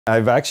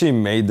I've actually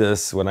made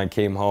this when I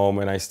came home,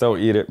 and I still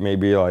eat it.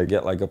 Maybe I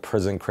get like a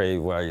prison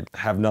crave where I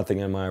have nothing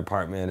in my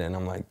apartment and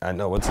I'm like, I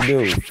know what to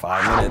do,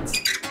 5 minutes.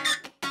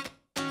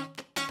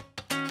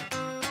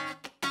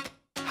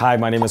 Hi,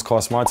 my name is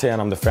Coss Marte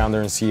and I'm the founder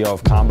and CEO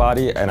of Coss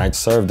Marte, and I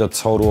served a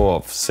total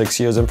of 6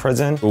 years in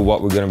prison.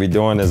 What we're gonna be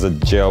doing is a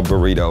jail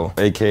burrito,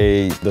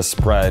 AKA the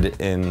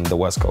spread in the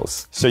West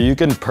Coast. So you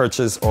can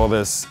purchase all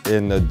this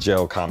in the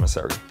jail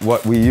commissary.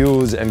 What we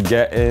use and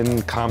get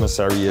in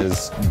commissary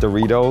is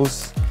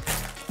Doritos,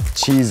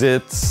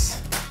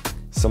 Cheez-Its,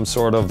 some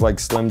sort of like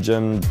Slim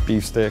Jim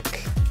beef stick,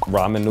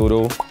 ramen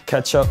noodle,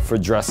 ketchup for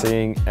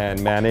dressing,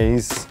 and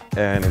mayonnaise.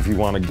 And if you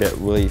want to get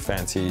really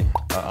fancy,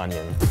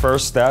 onion.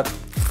 First step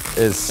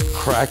is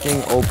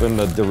cracking open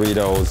the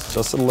Doritos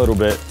just a little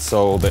bit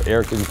so the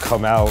air can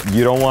come out.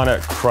 You don't want to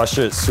crush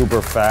it super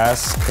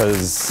fast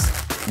because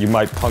you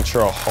might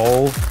puncture a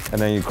hole,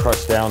 and then you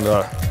crush down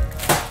the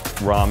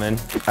ramen.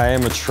 I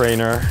am a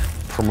trainer,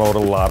 promote a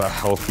lot of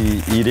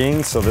healthy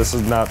eating, so this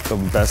is not the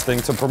best thing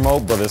to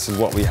promote, but this is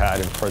what we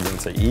had in prison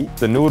to eat.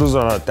 The noodles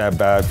are not that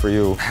bad for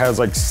you. It has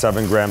like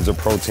 7 grams of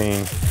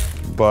protein,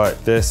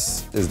 but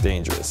this is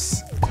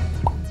dangerous.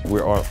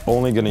 We are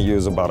only gonna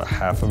use about a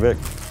half of it.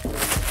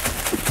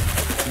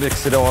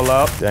 Mix it all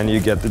up, then you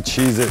get the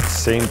Cheez-Its,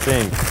 same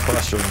thing,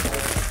 crush them.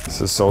 This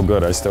is so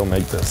good, I still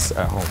make this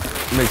at home.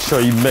 Make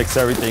sure you mix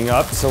everything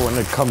up so when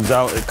it comes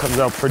out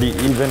pretty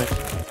even.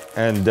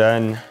 And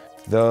then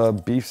the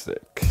beef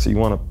stick. So you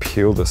wanna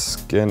peel the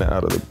skin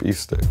out of the beef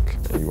stick,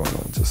 and you wanna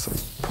just like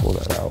pull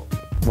that out.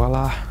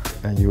 Voila.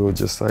 And you will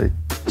just like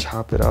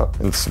chop it up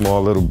in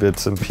small little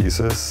bits and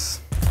pieces.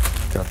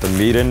 Got the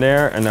meat in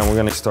there, and then we're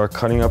gonna start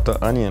cutting up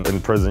the onion. In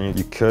prison,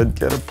 you could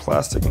get a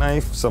plastic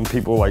knife. Some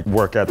people like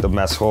work at the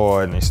mess hall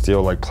and they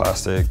steal like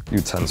plastic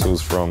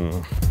utensils from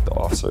the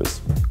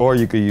officers. Or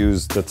you could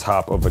use the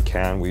top of a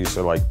can. We used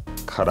to like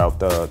cut out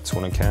the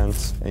tuna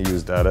cans and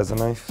use that as a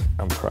knife.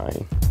 I'm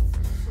crying.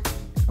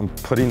 I'm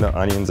putting the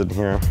onions in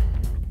here.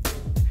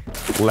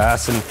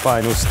 Last and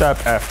final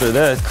step after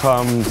this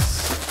comes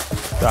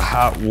the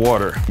hot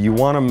water. You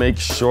wanna make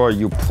sure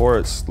you pour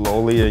it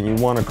slowly, and you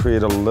wanna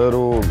create a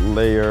little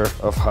layer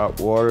of hot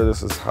water.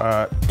 This is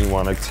hot. You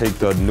wanna take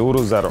the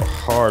noodles that are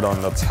hard on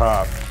the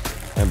top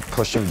and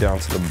push them down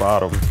to the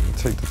bottom.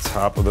 Take the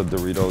top of the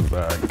Doritos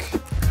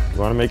bag. You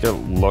wanna make it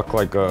look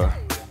like a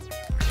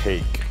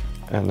cake.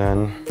 And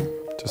then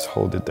just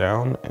hold it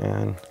down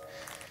and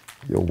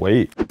you'll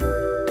wait.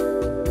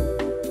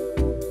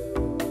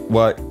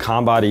 What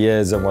Coss Marte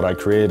is and what I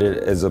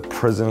created is a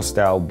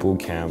prison-style boot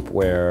camp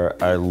where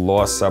I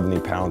lost 70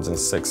 pounds in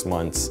 6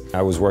 months.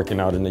 I was working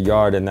out in the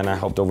yard, and then I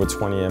helped over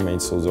 20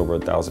 inmates, so it was over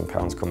 1,000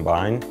 pounds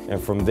combined.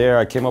 And from there,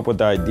 I came up with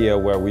the idea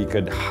where we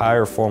could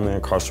hire formerly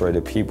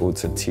incarcerated people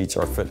to teach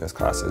our fitness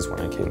classes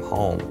when I came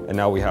home. And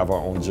now we have our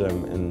own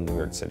gym in New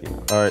York City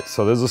now. All right,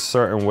 so there's a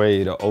certain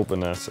way to open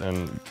this,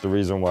 and the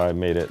reason why I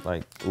made it,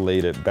 like,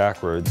 laid it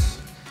backwards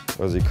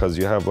was because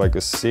you have like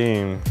a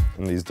seam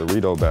in these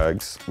Dorito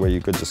bags where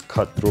you could just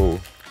cut through,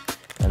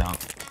 and I'll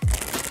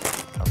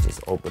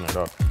just open it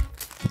up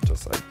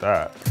just like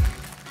that.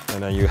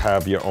 And then you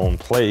have your own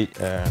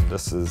plate, and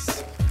this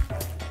is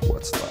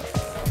what's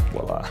left,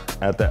 voila.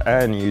 At the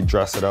end, you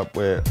dress it up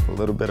with a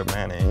little bit of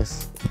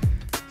mayonnaise.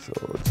 So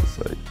it's just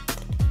like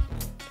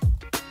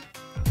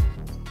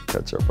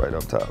ketchup right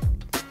up top.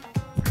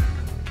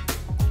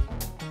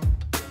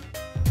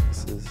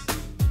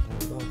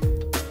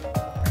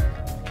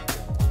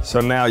 So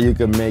now you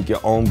can make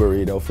your own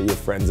burrito for your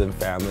friends and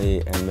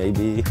family, and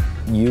maybe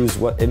use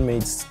what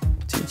inmates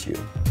teach you.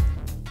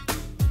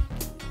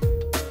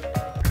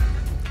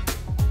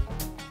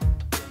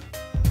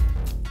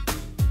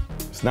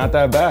 It's not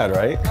that bad,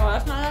 right? Oh,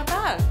 that's not that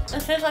bad.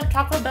 It tastes like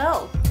Taco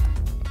Bell.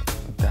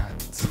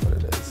 That's what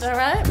it is. Is that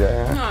right?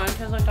 Yeah. No, it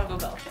tastes like Taco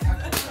Bell.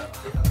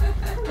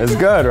 It's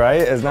good,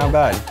 right? It's not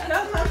bad.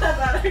 That's not that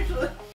bad, actually.